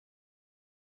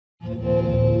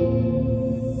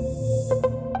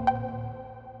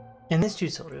In this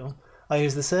tutorial, I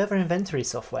use the server inventory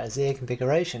software ZIA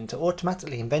Configuration to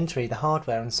automatically inventory the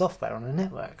hardware and software on a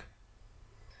network.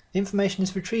 Information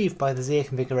is retrieved by the ZIA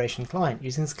Configuration client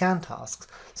using scan tasks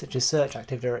such as Search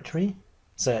Active Directory,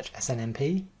 Search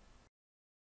SNMP,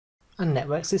 and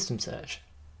Network System Search.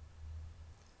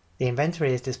 The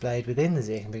inventory is displayed within the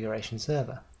ZIA Configuration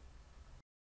server.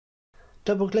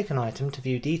 Double-click an item to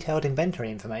view detailed inventory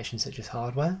information such as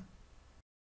hardware,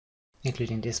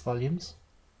 including disk volumes,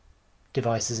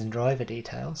 devices and driver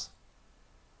details,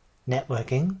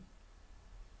 networking,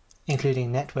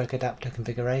 including network adapter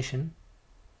configuration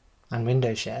and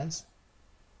window shares,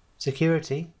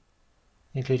 security,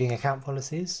 including account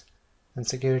policies and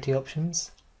security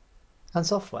options, and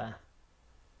software,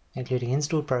 including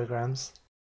installed programs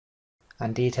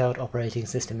and detailed operating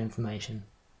system information.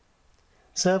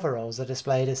 Server roles are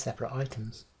displayed as separate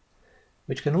items,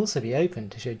 which can also be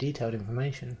opened to show detailed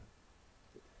information.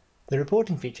 The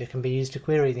reporting feature can be used to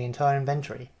query the entire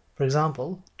inventory, for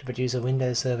example, to produce a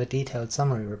Windows Server detailed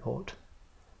summary report,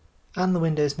 and the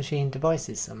Windows Machine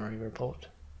Devices summary report.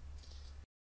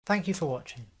 Thank you for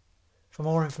watching. For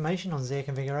more information on ZIA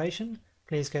Configuration,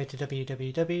 please go to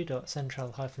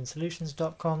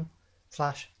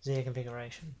www.central-solutions.com/ZIA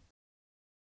Configuration.